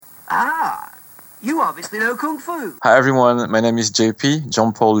Ah, you obviously know Kung Fu. Hi everyone, my name is JP,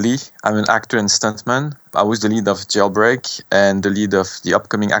 Jean-Paul Lee. I'm an actor and stuntman. I was the lead of Jailbreak and the lead of the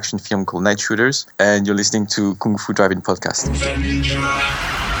upcoming action film called Night Shooters. And you're listening to Kung Fu Drive-In Podcast.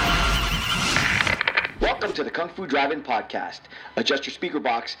 Welcome to the Kung Fu Drive-In Podcast. Adjust your speaker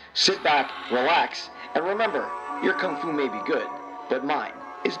box, sit back, relax, and remember, your Kung Fu may be good, but mine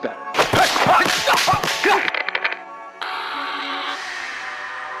is better.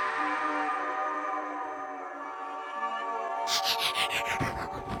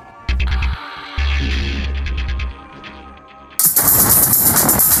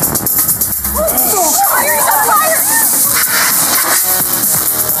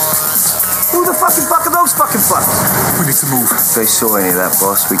 Who the fucking fuck are those fucking fucks? We need to move. If they saw any of that,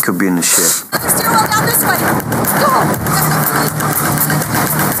 boss, we could be in the ship. Stairwell down this way. Go!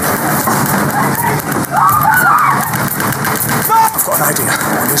 I've got an idea.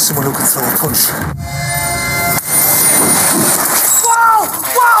 I know someone who can throw a punch. Whoa!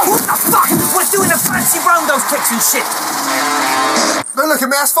 Whoa! What the fuck? We're doing the fancy round those kicks and shit. Don't look at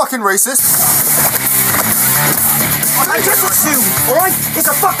me, that's fucking racist. I just assumed, alright?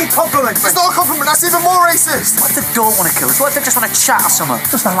 It's a fucking compliment. It's not a compliment, that's even more racist. What if they don't want to kill us? What if they just want to chat or something?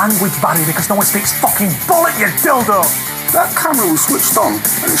 Just a language barrier because no one speaks fucking bullet, you dildo! That camera was switched on,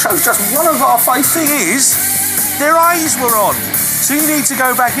 and it shows just one of our faces. Thing is, their eyes were on. So you need to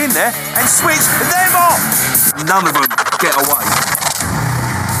go back in there and switch them off! None of them get away.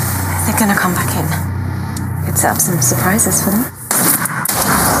 They're gonna come back in. Could set up some surprises for them.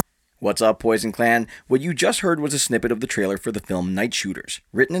 What's up, Poison Clan? What you just heard was a snippet of the trailer for the film Night Shooters,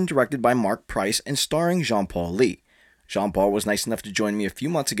 written and directed by Mark Price and starring Jean-Paul Lee. Jean-Paul was nice enough to join me a few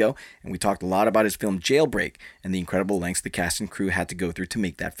months ago, and we talked a lot about his film Jailbreak and the incredible lengths the cast and crew had to go through to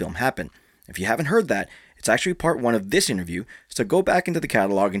make that film happen. If you haven't heard that, it's actually part one of this interview, so go back into the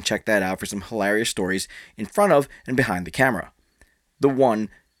catalog and check that out for some hilarious stories in front of and behind the camera. The one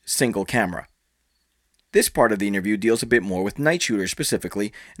single camera. This part of the interview deals a bit more with Night Shooters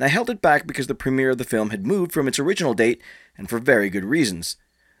specifically, and I held it back because the premiere of the film had moved from its original date, and for very good reasons.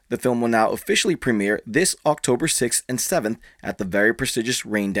 The film will now officially premiere this October 6th and 7th at the very prestigious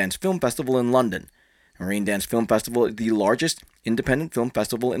Raindance Film Festival in London. Raindance Film Festival is the largest independent film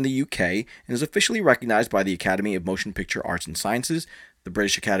festival in the UK and is officially recognized by the Academy of Motion Picture Arts and Sciences, the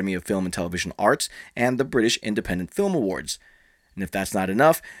British Academy of Film and Television Arts, and the British Independent Film Awards. And if that's not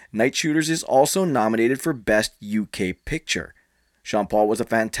enough, Night Shooters is also nominated for Best UK Picture. Jean-Paul was a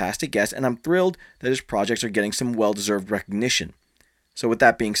fantastic guest, and I'm thrilled that his projects are getting some well-deserved recognition. So with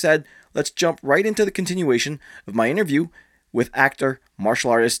that being said, let's jump right into the continuation of my interview with actor,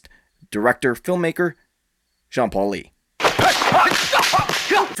 martial artist, director, filmmaker, Jean-Paul Lee.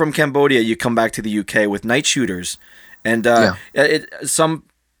 From Cambodia, you come back to the UK with Night Shooters, and some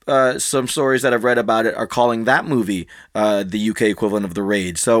stories that I've read about it are calling that movie the UK equivalent of The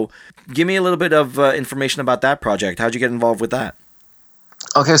Raid. So give me a little bit of information about that project. How'd you get involved with that?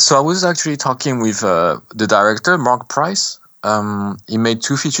 Okay, so I was actually talking with the director, Mark Price. He made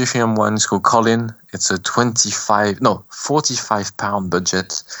two feature films. One is called Colin. It's a 45 pound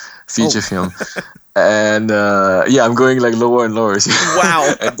budget feature film. And I'm going like lower and lower.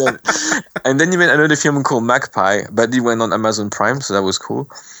 Wow. and then he made another film called Magpie, but it went on Amazon Prime, so that was cool.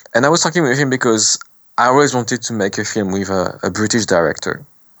 And I was talking with him because I always wanted to make a film with a British director,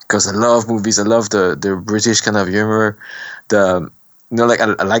 because I love movies. I love the British kind of humor. I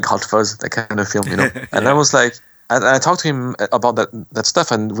like Hot Fuzz, that kind of film, And I was like, and I talked to him about that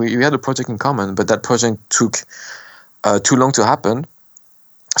stuff, and we had a project in common, but that project took too long to happen.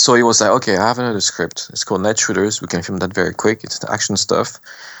 So he was like, okay, I have another script. It's called Night Shooters. We can film that very quick. It's the action stuff.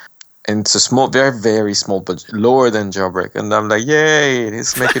 And it's a small, very, very small budget, lower than Jailbreak. And I'm like, yay,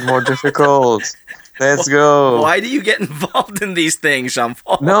 let's make it more difficult. Let's go. Why do you get involved in these things,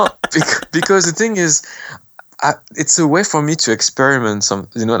 Jean-Paul? No, because the thing is, it's a way for me to experiment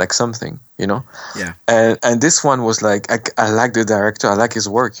something, Yeah. And this one was like, I like the director. I like his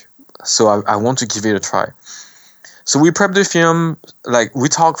work. So I want to give it a try. So we prep the film, we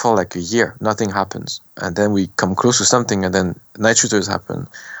talk for a year, nothing happens. And then we come close to something, and then Night Shooters happen.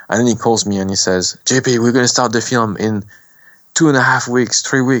 And then he calls me and he says, JP, we're going to start the film in 2.5 weeks,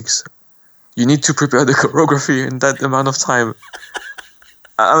 3 weeks. You need to prepare the choreography in that amount of time.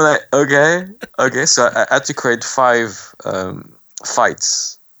 I'm like, okay. So I had to create 5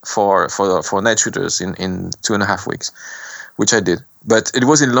 fights for Night Shooters in 2.5 weeks, which I did. But it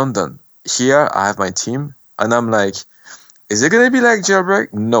was in London. Here, I have my team. And I'm like, is it going to be like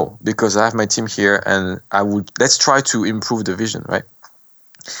Jailbreak? No, because I have my team here, and let's try to improve the vision, right?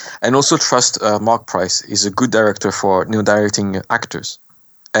 And also trust Mark Price. He's a good director for directing actors.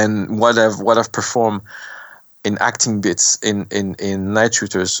 and what I've performed in acting bits in Night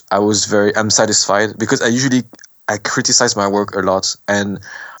Shooters, I'm satisfied, because I criticize my work a lot, and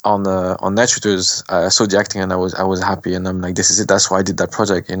on Night Shooters I saw the acting and I was happy, and I'm like, this is it, that's why I did that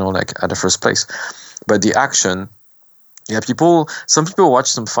project, like at the first place. But the action, some people watch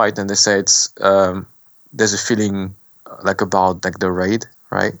some fight and they say it's there's a feeling like about like the raid,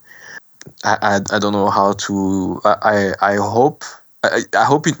 right? I don't know how to. I hope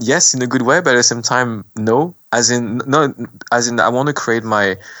it, yes, in a good way, but at the same time, no. As in I want to create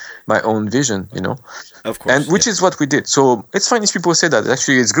my own vision, Of course, and which is what we did. So it's fine if people say that.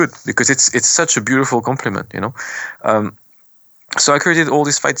 Actually, it's good, because it's such a beautiful compliment, So I created all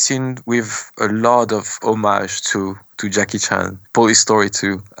this fight scene with a lot of homage to Jackie Chan, Police Story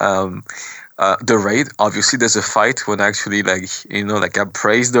 2. The raid, obviously there's a fight when actually I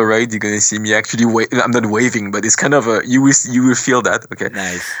praise the raid, you're gonna see me actually I'm not waving, but it's kind of you will feel that. Okay.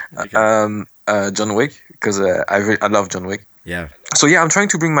 Nice. Okay. John Wick, because I love John Wick. Yeah. So yeah, I'm trying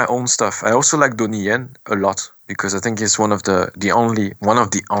to bring my own stuff. I also like Donnie Yen a lot, because I think he's one of the only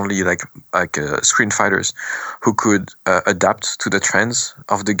screen fighters who could adapt to the trends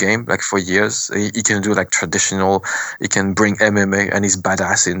of the game. Like for years, he can do like traditional. He can bring MMA, and he's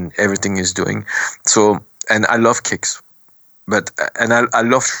badass in everything he's doing. So, and I love kicks, and I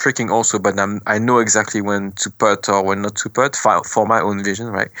love tricking also. But I know exactly when to put or when not to put for my own vision,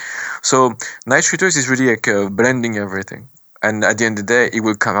 right? So Night Shooters is really like blending everything. And at the end of the day, it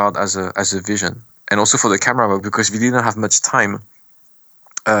will come out as a vision. And also for the camera work, because we didn't have much time.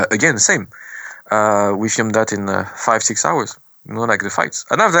 Again, same. We filmed that in 5-6 hours. Like the fights.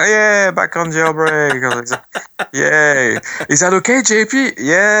 And I was like, yeah, back on Jailbreak. Yay. Is that okay, JP?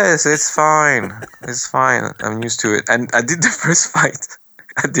 Yes, it's fine. It's fine. I'm used to it. And I did the first fight.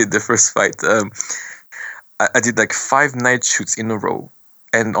 I did like 5 night shoots in a row.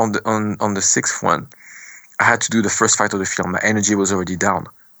 And on the 6th one, I had to do the first fight of the film. My energy was already down.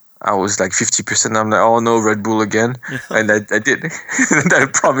 I was like 50%. I'm like, oh no, Red Bull again. And I did. And I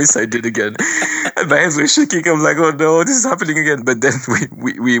promise I did again. And my hands were shaking. I'm like, oh no, this is happening again. But then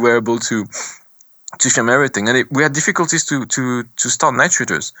we were able to film everything. And we had difficulties to start Night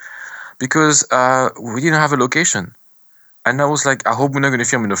Shooters, because we didn't have a location. And I was like, I hope we're not going to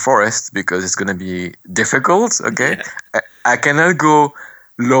film in the forest, because it's going to be difficult. Okay. Yeah. I cannot go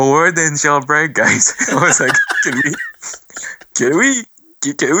lower than Jailbreak, guys. I was like, can we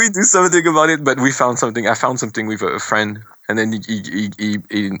do something about it? But we found something. I found something with a friend, and then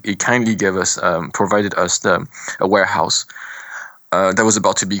he kindly gave us, provided us a warehouse that was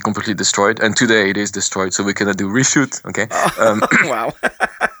about to be completely destroyed, and today it is destroyed, so we cannot do reshoot. Okay. Wow.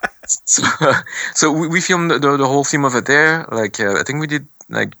 So we filmed the whole film over there. Like I think we did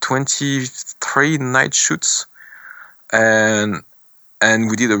like 23 night shoots, and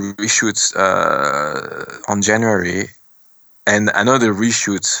we did a reshoot on January, and another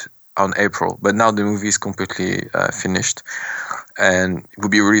reshoot on April. But now the movie is completely finished, and it will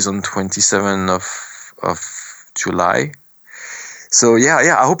be released on 27th of July. So yeah,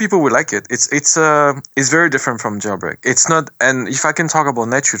 I hope people will like it. It's very different from Jailbreak. It's not, and if I can talk about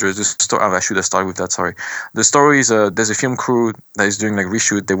Night Shooters, the story. I should have started with that. Sorry. The story is there's a film crew that is doing like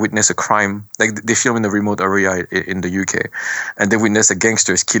reshoot. They witness a crime, like they film in a remote area in the UK, and they witness a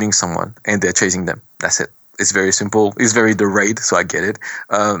gangster is killing someone, and they're chasing them. That's it. It's very simple. It's very The Raid, so I get it.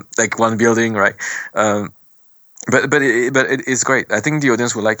 Like one building, right? But it's great. I think the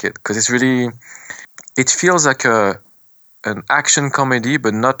audience will like it, because it's really, it feels like an action comedy,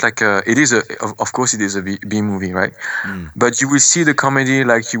 but not like of course it is a B movie, right? But you will see the comedy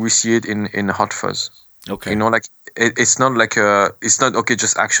like you will see it in Hot Fuzz. Okay. Like it's not like it's not okay,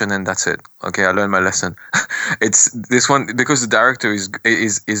 just action and that's it. Okay, I learned my lesson. It's this one, because the director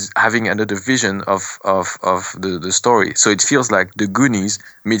is having another vision of the story. So it feels like The Goonies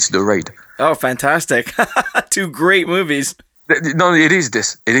meets The Raid. Oh, fantastic. 2 great movies. No, it is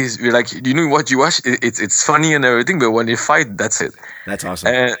this. It is like, what you watch. It's funny and everything, but when you fight, that's it. That's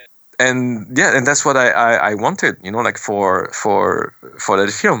awesome. And that's what I wanted. Like for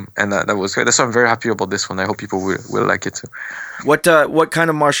that film, and that was great. That's why I'm very happy about this one. I hope people will like it too. What kind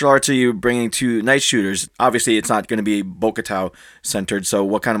of martial arts are you bringing to Night Shooters? Obviously, it's not going to be Bokatao centered. So,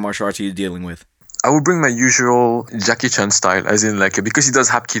 what kind of martial arts are you dealing with? I would bring my usual Jackie Chan style, as in like, because he does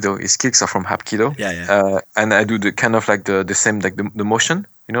Hapkido, his kicks are from Hapkido. Yeah. And I do the kind of like the same, like the motion,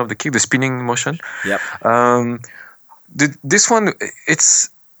 of the kick, the spinning motion. Yep. This one, it's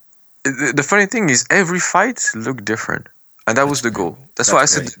the funny thing is every fight looked different, and that was the goal. That's why I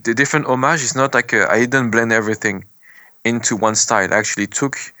said the different homage is not like I didn't blend everything into one style. I actually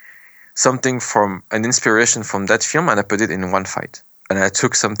took something from an inspiration from that film and I put it in one fight. and I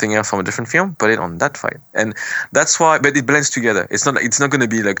took something else from a different film, put it on that fight, and that's why. But it blends together. It's not going to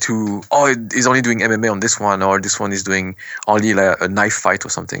be like he's only doing MMA on this one, or this one is doing only like a knife fight or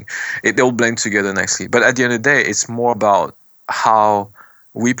something. They all blend together nicely. But at the end of the day, it's more about how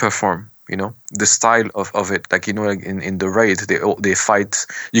we perform. The style of it, like like in the raid, they fight.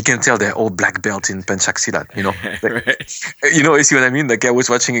 You can tell they're all black belt in Penchak Silat. Right. You see what I mean? Like I was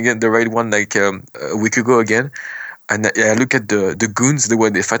watching again the raid one like a week ago again, and I look at the goons, the way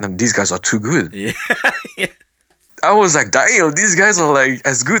they fight them. These guys are too good. Yeah. I was like, damn, these guys are like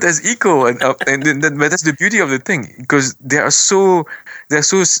as good as Eco, and then but that's the beauty of the thing, because they have so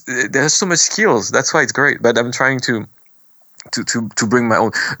much skills. That's why it's great. But I'm trying to bring my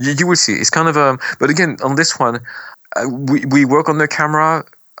own. You will see. It's kind of but again, on this one, we work on the camera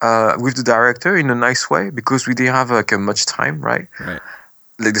with the director in a nice way, because we didn't have like much time, right? Right.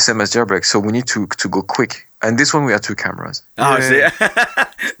 Like the same as Jailbreak, so we need to go quick. And this one we had 2 cameras. Oh, yeah.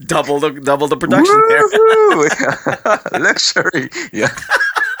 See, double the production there. Luxury, yeah.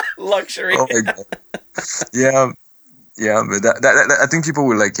 Luxury. Oh my God. Yeah, but that I think people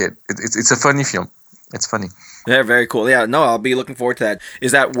will like it. It's a funny film. It's funny. Yeah, very cool. Yeah, no, I'll be looking forward to that.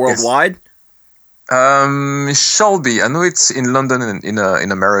 Is that worldwide? It shall be. I know it's in London and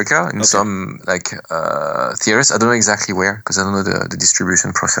in America, in some like theaters. I don't know exactly where, because I don't know the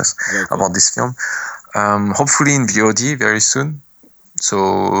distribution process about this film. Hopefully in VOD very soon.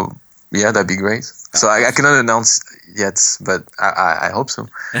 So yeah, that'd be great. So I cannot announce yet, but I hope so.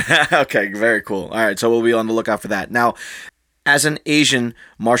 Okay, very cool. All right, so we'll be on the lookout for that. Now, as an Asian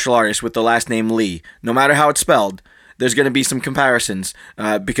martial artist with the last name Lee, no matter how it's spelled, there's going to be some comparisons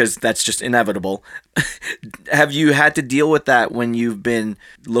because that's just inevitable. Have you had to deal with that when you've been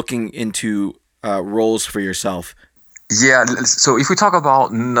looking into roles for yourself? Yeah, so if we talk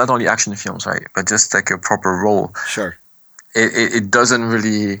about not only action films, right, but just like a proper role, sure, it doesn't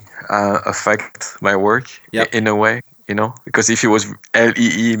really affect my work in a way, because if it was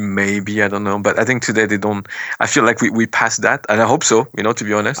LEE, maybe, I don't know, but I think today they don't. I feel like we passed that, and I hope so, to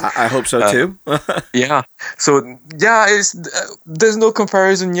be honest. I hope so too. Yeah, so yeah, there's no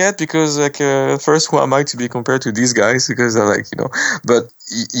comparison yet, because like first, who am I to be compared to these guys, because they're like, but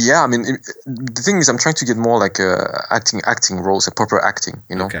yeah, I mean, the thing is, I'm trying to get more like acting roles, a proper acting,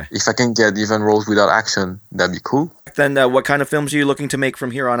 Okay. If I can get even roles without action, that'd be cool. Then what kind of films are you looking to make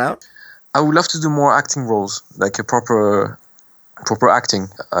from here on out? I would love to do more acting roles, like a proper acting,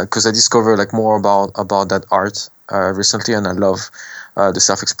 because I discovered like more about that art recently, and I love the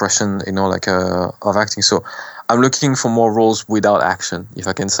self-expression, of acting. So I'm looking for more roles without action, if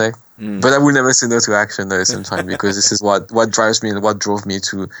I can say. But I will never say no to action at the same time, because this is what drives me and what drove me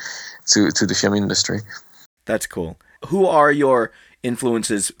to the film industry. That's cool. Who are your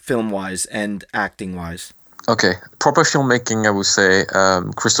influences film-wise and acting-wise? Okay, proper filmmaking, I would say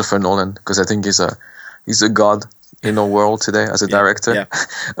Christopher Nolan, because I think he's a god in our world today as a director.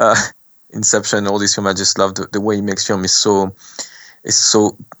 Yeah. Inception, all these films, I just love the way he makes film. Is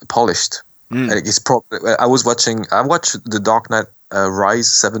so polished. Like I watched The Dark Knight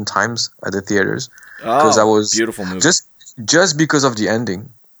Rise 7 times at the theaters, because I was beautiful movie. Just because of the ending.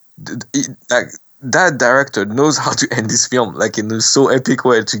 That director knows how to end this film, like in a so epic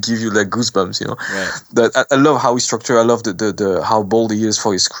way, to give you like goosebumps, Right. That I love how he's structured. I love the how bold he is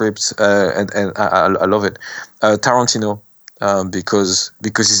for his scripts, and I love it. Tarantino, because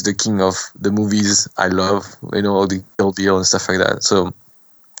he's the king of the movies I love, all the Kill Bill and stuff like that. So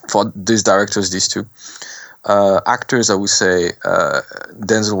for these directors, these two actors, I would say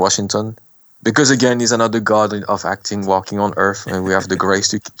Denzel Washington. Because again, he's another god of acting walking on earth, and we have the grace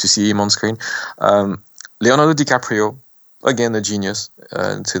to see him on screen. Leonardo DiCaprio, again, a genius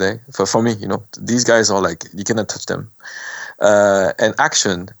today. For me, these guys are like, you cannot touch them. And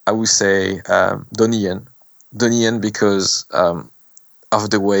action, I would say Donnie Yen. Donnie Yen, because of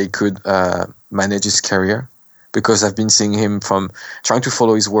the way he could manage his career. Because I've been seeing him from trying to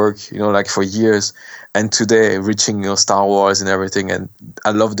follow his work, like for years, and today reaching Star Wars and everything. And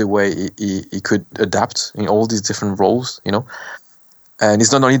I love the way he could adapt in all these different roles, And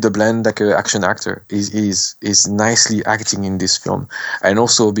he's not only the blend like an action actor, he's nicely acting in this film, and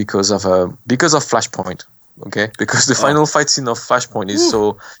also because of Flashpoint, okay? Because the final fight scene of Flashpoint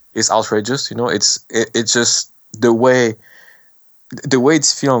is outrageous, It's just the way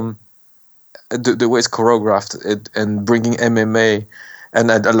it's filmed. The way it's choreographed and bringing MMA,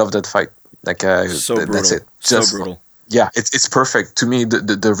 and I love that fight. Like so brutal. That's it. Just so brutal. Yeah, it's perfect to me.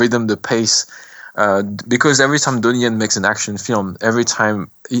 The rhythm, the pace, because every time Donnie Yen makes an action film, every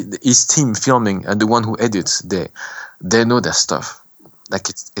time his team filming and the one who edits, they know their stuff. Like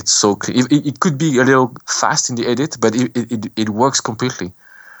it's so clean. It could be a little fast in the edit, but it works completely.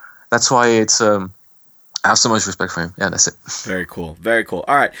 That's why it's I have so much respect for him. Yeah, that's it. Very cool. Very cool.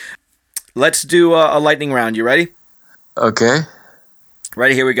 All right, let's do a lightning round. You ready? Okay.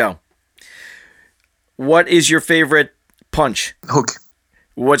 Ready? Here we go. What is your favorite punch? Hook.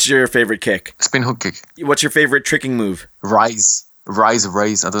 What's your favorite kick? Spin hook kick. What's your favorite tricking move? Raise.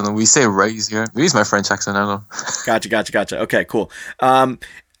 I don't know. We say raise here. Maybe it's my French accent. I don't know. Gotcha. Okay, cool. I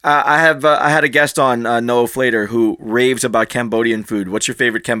had a guest on, Noah Flater, who raves about Cambodian food. What's your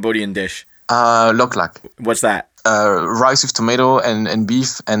favorite Cambodian dish? Lok lak. What's that? Rice with tomato and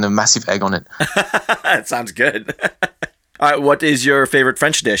beef and a massive egg on it. That sounds good. All right, what is your favorite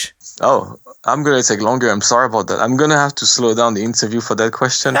French dish? Oh, I'm going to take longer. I'm sorry about that. I'm going to have to slow down the interview for that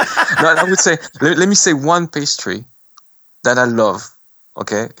question. No, I would say, let me say one pastry that I love.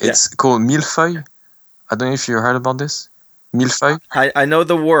 Okay? It's called millefeuille. I don't know if you heard about this. Millefeuille. I know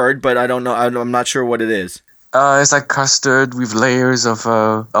the word, but I don't know. I'm not sure what it is. It's like custard with layers of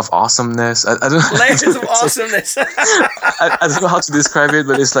awesomeness. I don't know. Layers of awesomeness. I don't know how to describe it,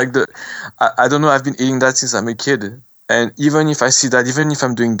 but it's like I don't know. I've been eating that since I'm a kid. And even if I see that, even if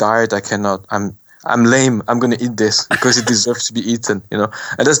I'm doing diet, I cannot. I'm lame. I'm gonna eat this because it deserves to be eaten. And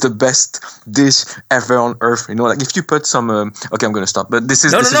that's the best dish ever on earth. Like if you put some. Okay, I'm gonna stop. But this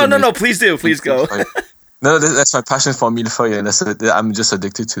is no. Please do. Please go. No, that's my passion for millefeuille, and I'm just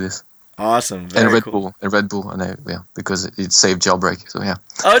addicted to this. Awesome. Very and Red Bull, because it saved Jailbreak. So yeah.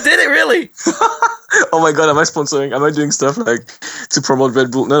 Oh, did it really? Oh my God, am I sponsoring? Am I doing stuff like to promote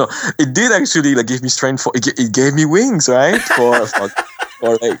Red Bull? No. It did actually give me strength for. It gave me wings, right? For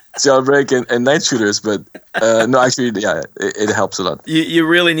like Jailbreak and Night Shooters, but no, actually, yeah, it helps a lot. You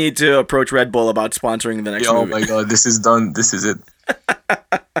really need to approach Red Bull about sponsoring the next movie. Oh my God, this is done. This is it.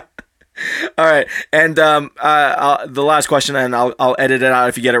 All right, and the last question, and I'll edit it out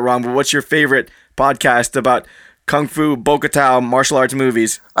if you get it wrong. But what's your favorite podcast about kung fu, Bokatao, martial arts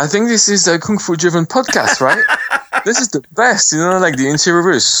movies? I think this is a kung fu driven podcast, right? This is the best. Like the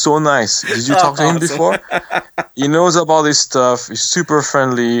interviewer is so nice. Did you talk to him before? He knows about this stuff. He's super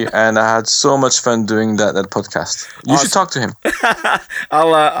friendly, and I had so much fun doing that podcast. You should talk to him.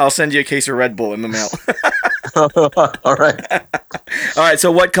 I'll send you a case of Red Bull in the mail. All right. All right.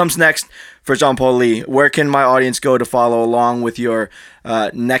 So what comes next for Jean-Paul Ly? Where can my audience go to follow along with your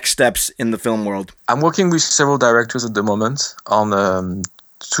next steps in the film world? I'm working with several directors at the moment on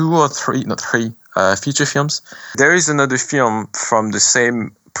three feature films. There is another film from the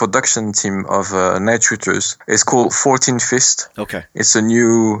same production team of Night Shooters. It's called 14 Fist. Okay. It's a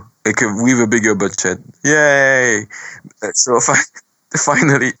new, with a bigger budget. Yay! So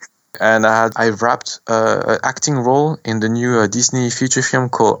finally. And I wrapped an acting role in the new Disney feature film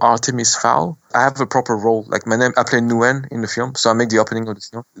called Artemis Fowl. I have a proper role. Like my name, I play Nguyen in the film, so I make the opening of the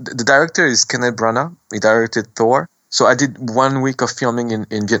film. The director is Kenneth Branagh. He directed Thor. So I did 1 week of filming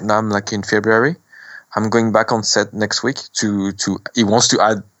in Vietnam, like in February. I'm going back on set next week to he wants to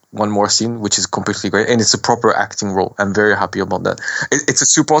add one more scene, which is completely great, and it's a proper acting role. I'm very happy about that. It's a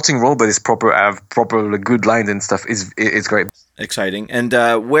supporting role, but it's proper. I have proper good lines and stuff. It's great. Exciting. And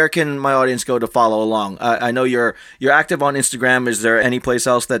where can my audience go to follow along? I know you're active on Instagram. Is there any place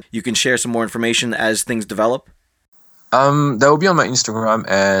else that you can share some more information as things develop? That will be on my Instagram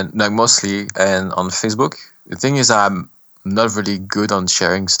and mostly and on Facebook. The thing is, I'm not really good on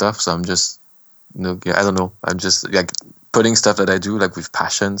sharing stuff, so I'm just I don't know. I'm just putting stuff that I do with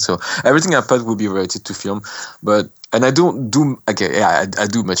passion. So everything I put will be related to film, and I don't do I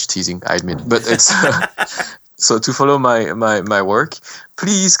do much teasing, I admit, but it's so to follow my work,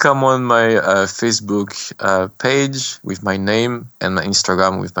 please come on my Facebook page with my name and my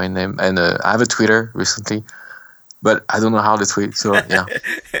Instagram with my name, and I have a Twitter recently, but I don't know how to tweet. So yeah,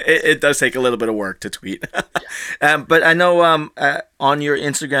 it does take a little bit of work to tweet. But I know on your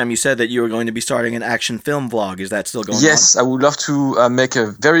Instagram you said that you were going to be starting an action film vlog. Is that still going on? Yes, I would love to make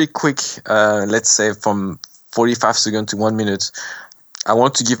a very quick, let's say from 45 seconds to 1 minute. I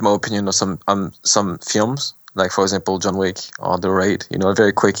want to give my opinion on some films, like for example John Wick or The Raid.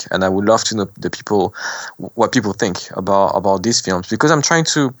 Very quick, and I would love to know what people think about these films, because I'm trying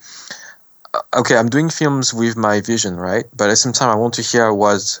to. Okay, I'm doing films with my vision, right? But at the same time, I want to hear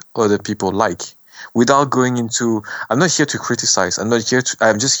what other people like. Without going into, I'm not here to criticize. I'm just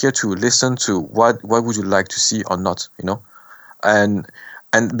here to listen to what would you like to see or not, and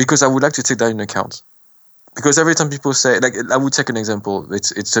because I would like to take that into account. Because every time people say, I would take an example.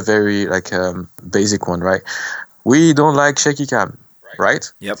 It's a very basic one, right? We don't like shaky cam, right?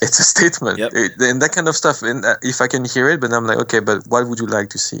 Yep. It's a statement, yep. And that kind of stuff. And if I can hear it, but I'm like, okay, but what would you like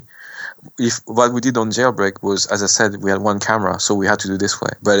to see? if what we did on Jailbreak was, as I said, we had one camera, so we had to do this way.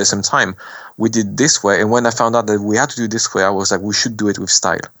 But at the same time, we did this way. And when I found out that we had to do this way, I was like, we should do it with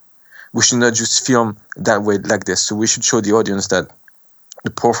style. We should not just film that way like this. So we should show the audience that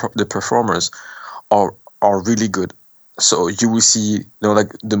the performers are really good. So you will see,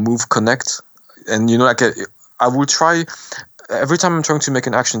 like the move connect, and I will try. Every time I'm trying to make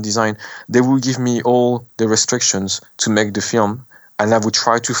an action design, they will give me all the restrictions to make the film, and I will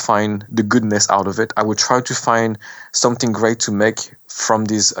try to find the goodness out of it. I will try to find something great to make from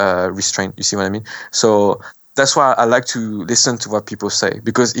this restraint. You see what I mean? So that's why I like to listen to what people say,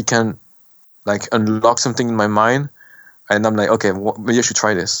 because it can unlock something in my mind, and I'm like, okay, maybe I should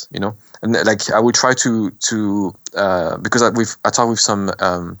try this, And I would try to because I talked with some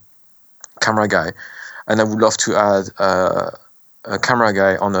camera guy, and I would love to add a camera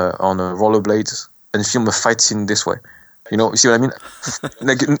guy on a rollerblade and film a fight scene this way. You see what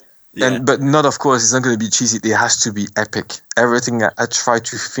I mean? Yeah. But not, of course, it's not going to be cheesy. It has to be epic. Everything I try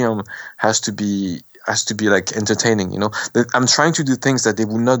to film has to be entertaining. I'm trying to do things that they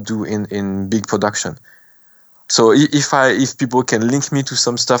would not do in big production. So if people can link me to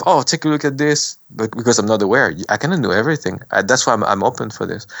some stuff, take a look at this, but because I'm not aware, I cannot do everything. That's why I'm open for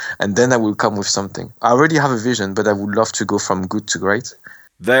this, and then I will come with something. I already have a vision, but I would love to go from good to great.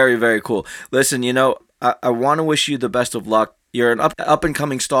 Very, very cool. Listen, I want to wish you the best of luck. You're an up and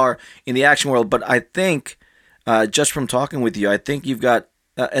coming star in the action world, but I think just from talking with you, I think you've got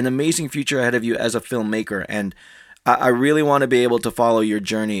an amazing future ahead of you as a filmmaker, and I really want to be able to follow your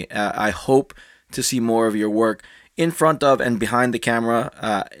journey. I hope to see more of your work in front of and behind the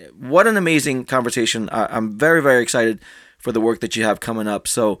camera. What an amazing conversation. I'm very, very excited for the work that you have coming up.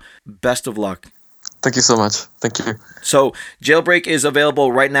 So best of luck. Thank you so much. Thank you. So Jailbreak is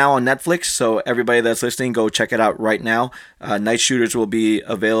available right now on Netflix. So everybody that's listening, go check it out right now. Night Shooters will be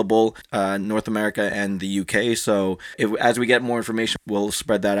available North America and the UK. So as we get more information, we'll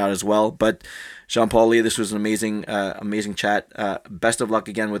spread that out as well. But Jean-Paul Lee, this was an amazing chat. Best of luck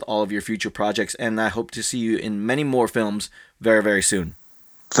again with all of your future projects, and I hope to see you in many more films very, very soon.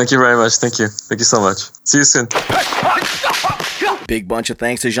 Thank you very much. Thank you. Thank you so much. See you soon. Big bunch of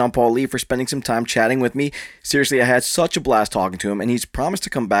thanks to Jean-Paul Lee for spending some time chatting with me. Seriously, I had such a blast talking to him, and he's promised to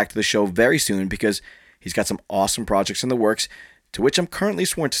come back to the show very soon because he's got some awesome projects in the works, to which I'm currently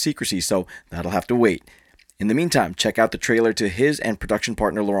sworn to secrecy, so that'll have to wait. In the meantime, check out the trailer to his and production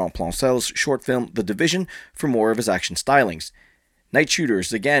partner Laurent Plancel's short film The Division for more of his action stylings. Night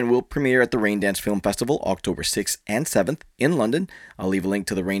Shooters, again, will premiere at the Raindance Film Festival October 6th and 7th in London. I'll leave a link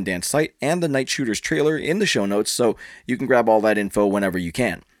to the Raindance site and the Night Shooters trailer in the show notes, so you can grab all that info whenever you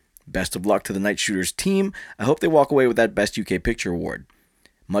can. Best of luck to the Night Shooters team. I hope they walk away with that Best UK Picture award.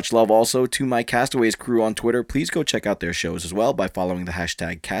 Much love also to my Castaways crew on Twitter. Please go check out their shows as well by following the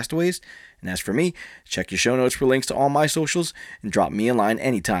hashtag Castaways. And as for me, check your show notes for links to all my socials and drop me a line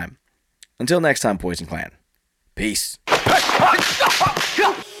anytime. Until next time, Poison Clan. Peace. The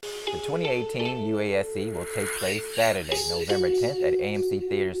 2018 UASC will take place Saturday, November 10th at AMC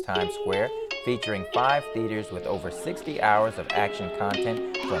Theaters Times Square, featuring 5 theaters with over 60 hours of action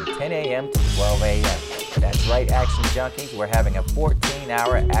content from 10 a.m. to 12 a.m. That's right, Action Junkies, we're having a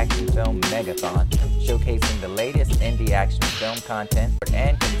 14-hour action film megathon, showcasing the latest indie action film content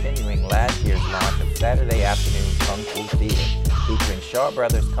and continuing last year's launch of Saturday Afternoon Kung Fu Theater, featuring Shaw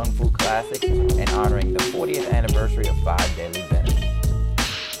Brothers Kung Fu classics and honoring the 40th anniversary of Five Deadly Venoms.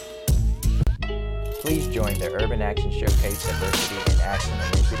 Please join the Urban Action Showcase Diversity in Action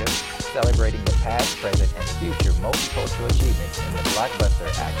Initiative, celebrating the past, present, and future multicultural achievements in the blockbuster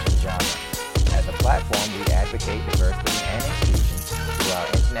action genre. As a platform, we advocate diversity and inclusion through our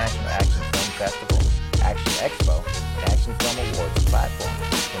International Action Film Festival, Action Expo, and Action Film Awards platform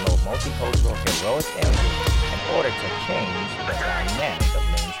to promote multicultural heroic images in order to change the dynamic of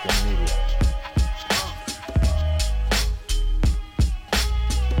mainstream media.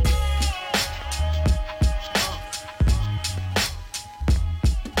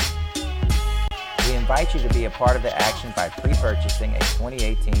 We invite you to be a part of the action by pre-purchasing a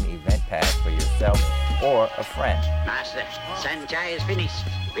 2018 event pass for yourself or a friend. Master, Sanjay is finished.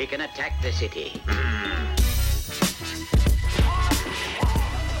 We can attack the city.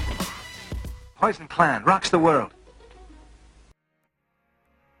 Poison Clan rocks the world.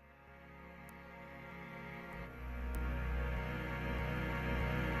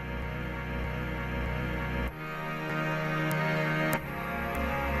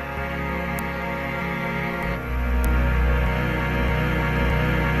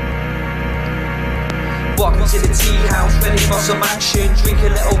 Walking to the tea house, ready for some action. Drink a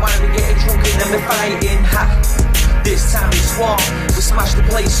little wine, we're getting drunk and then we're fighting. Ha! This time it's war. We smash the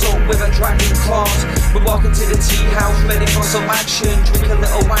place up with our dragon claws. We walk into the tea house ready for some action. Drink a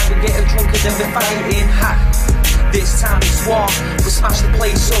little wine, we get drunk and then we're fighting. This time it's war. We smash the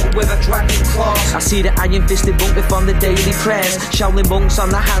place up with our dragon claws. I see the iron-fisted monk from the daily prayers. Shaolin monks on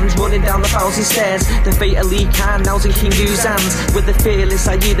their hands running down the 1,000 stairs. The fate of Lee Khan now's in King Yu's hands. With the fearless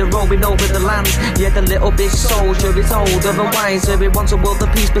Aida roaming over the land. Yeah, the little big soldier is older and wiser. He wants a world of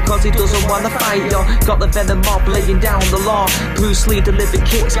peace because he doesn't want to fight, yo. Got the venom mob laying down the law. Bruce Lee delivered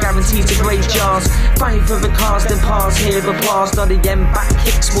kicks guaranteed to break jaws. Fight for the cause, then pause, hear applause. Not the end back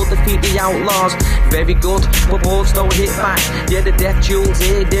kicks will defeat the outlaws. Very good, but balls don't hit back. Yeah, the death jewels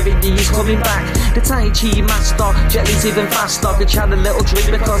here, Derek Yee's coming back. The Tai Chi master, Jet Li's even faster. Could chant a little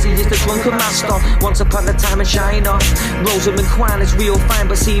drink because he is the drunken master. Once upon a time in China, Rosamund Kwan is real fine,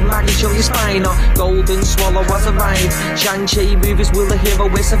 but see Maggie Chung is finer. Golden Swallow has arrived. Shang-Chi movies, will the hero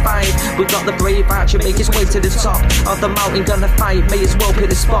will survive? We got the brave archer make his way to the top of the mountain, gonna fight, may as well pick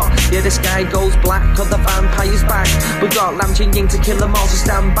the spot. Yeah, the sky goes black, cause the vampire's back. We got Lam Ching Ying to kill them all, so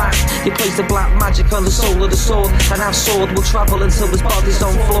stand back. He plays the black magic on the soul of the sword, and our sword will travel until his body's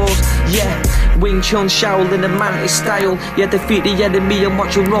on floors. Yeah, Wing Chun, Shaolin and Mantis style. Yeah, defeat the enemy and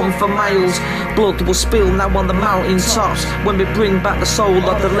watch him run for miles. Blood will spill now on the mountain tops when we bring back the soul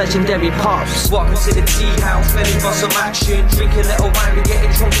of the legendary Pops. Welcome to the tea house, ready for some action. Drink a little wine, we're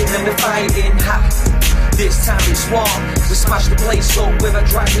getting drunk and then we're fighting. This time it's war. We smash the place up with our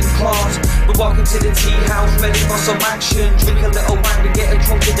dragon claws. We walk into the tea house, ready for some action. Drink a little wine, we're getting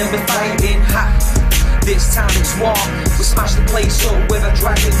drunk and then we're fighting. This time it's war. We smash the place up with our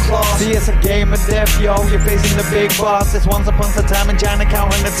dragon claws. See, it's a game of death, yo. You're facing the big boss. It's once upon a time in China,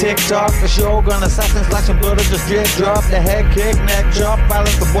 counting the tick-tock. The Shogun, assassin, slashing blood or just drip drop. The head kick, neck chop,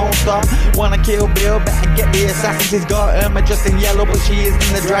 violence that won't stop. Wanna kill Bill, better get the assassins. He's got Irma just in yellow, but she is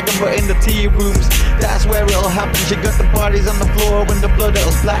in the dragon, but in the tea rooms. That's where it'll happen. She got the bodies on the floor. When the blood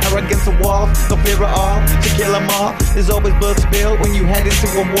it'll splatter against the wall. No fear at all, to kill them all. There's always blood spilled when you head into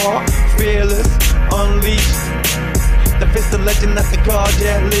a war. Fearless, unleashed. The fist of legend that they call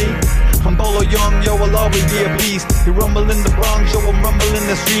Jet Li. I'm Bolo Young, yo, will always be a beast. You rumble in the Bronx, yo, I'm rumble in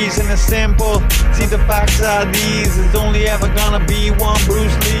the streets. And it's simple, see the facts are these. There's only ever gonna be one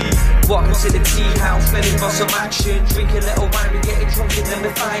Bruce Lee. Welcome to the tea house, ready for some action. Drink a little wine, we're getting drunk and then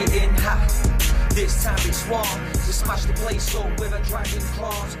we're fighting. This time it's war. We smash the place up with our dragon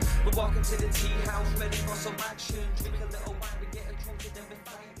claws. We're walking to the tea house, ready for some action. Drink a little wine, we're getting drunk and then we're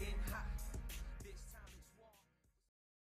fighting.